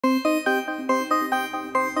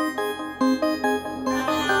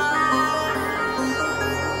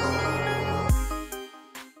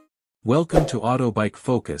Welcome to Autobike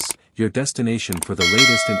Focus, your destination for the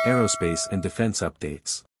latest in aerospace and defense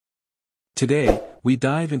updates. Today, we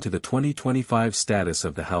dive into the 2025 status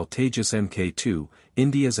of the HAL Tejas Mk2,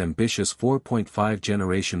 India's ambitious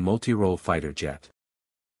 4.5-generation multirole fighter jet.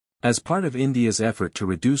 As part of India's effort to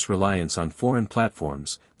reduce reliance on foreign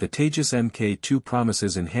platforms, the Tejas Mk2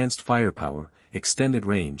 promises enhanced firepower, extended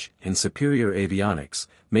range, and superior avionics,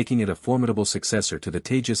 making it a formidable successor to the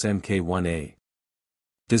Tejas Mk1A.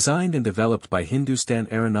 Designed and developed by Hindustan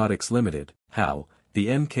Aeronautics Limited, HAL, the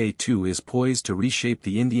Mk2 is poised to reshape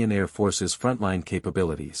the Indian Air Force's frontline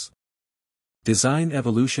capabilities. Design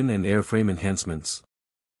evolution and airframe enhancements.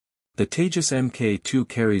 The Tejas Mk2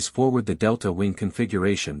 carries forward the delta wing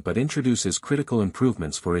configuration but introduces critical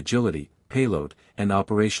improvements for agility, payload, and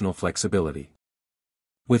operational flexibility.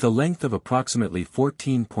 With a length of approximately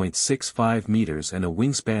 14.65 meters and a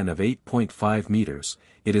wingspan of 8.5 meters,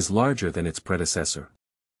 it is larger than its predecessor.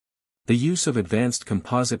 The use of advanced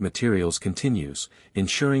composite materials continues,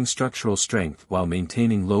 ensuring structural strength while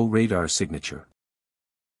maintaining low radar signature.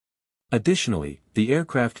 Additionally, the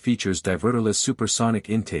aircraft features diverterless supersonic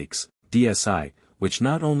intakes, DSI, which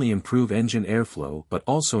not only improve engine airflow but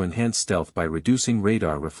also enhance stealth by reducing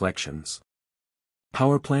radar reflections.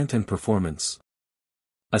 Powerplant and performance.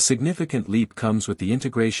 A significant leap comes with the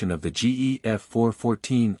integration of the GE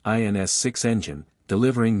F414 INS-6 engine,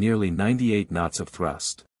 delivering nearly 98 knots of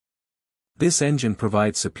thrust. This engine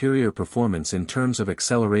provides superior performance in terms of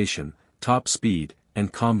acceleration, top speed,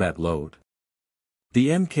 and combat load. The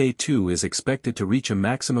Mk2 is expected to reach a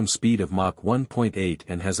maximum speed of Mach 1.8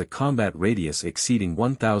 and has a combat radius exceeding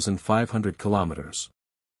 1,500 kilometers.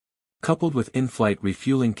 Coupled with in-flight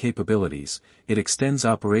refueling capabilities, it extends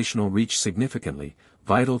operational reach significantly,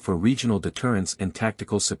 vital for regional deterrence and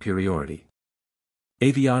tactical superiority.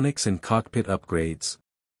 Avionics and cockpit upgrades.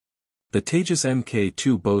 The Tejas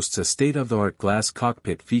Mk2 boasts a state-of-the-art glass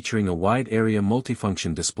cockpit featuring a wide-area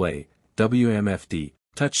multifunction display, WMFD,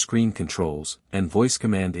 touchscreen controls, and voice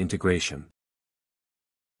command integration.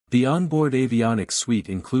 The onboard avionics suite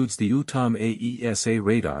includes the UTOM AESA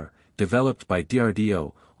radar, developed by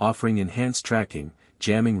DRDO, offering enhanced tracking,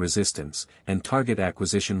 jamming resistance, and target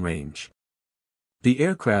acquisition range. The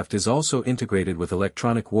aircraft is also integrated with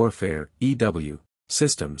electronic warfare (EW)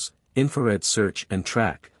 systems, infrared search and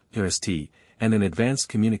track (IRST), and an advanced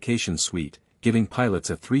communication suite, giving pilots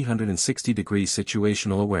a 360-degree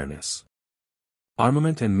situational awareness.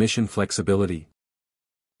 Armament and mission flexibility.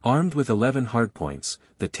 Armed with 11 hardpoints,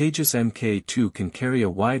 the Tejas Mk2 can carry a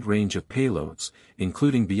wide range of payloads,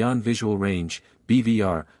 including beyond visual range,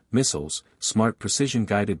 BVR, missiles, smart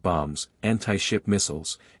precision-guided bombs, anti-ship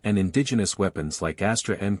missiles, and indigenous weapons like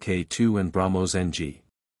Astra Mk2 and BrahMos NG.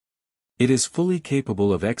 It is fully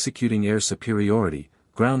capable of executing air superiority,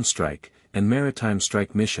 ground strike, and maritime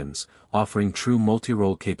strike missions, offering true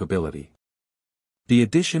multirole capability. The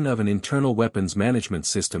addition of an internal weapons management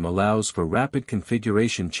system allows for rapid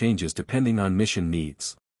configuration changes depending on mission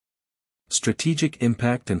needs. Strategic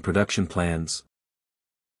impact and production plans.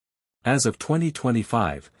 As of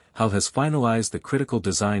 2025, HAL has finalized the critical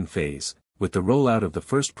design phase, with the rollout of the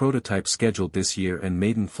first prototype scheduled this year and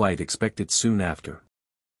maiden flight expected soon after.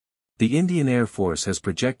 The Indian Air Force has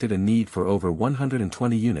projected a need for over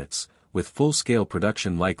 120 units, with full-scale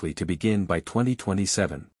production likely to begin by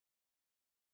 2027.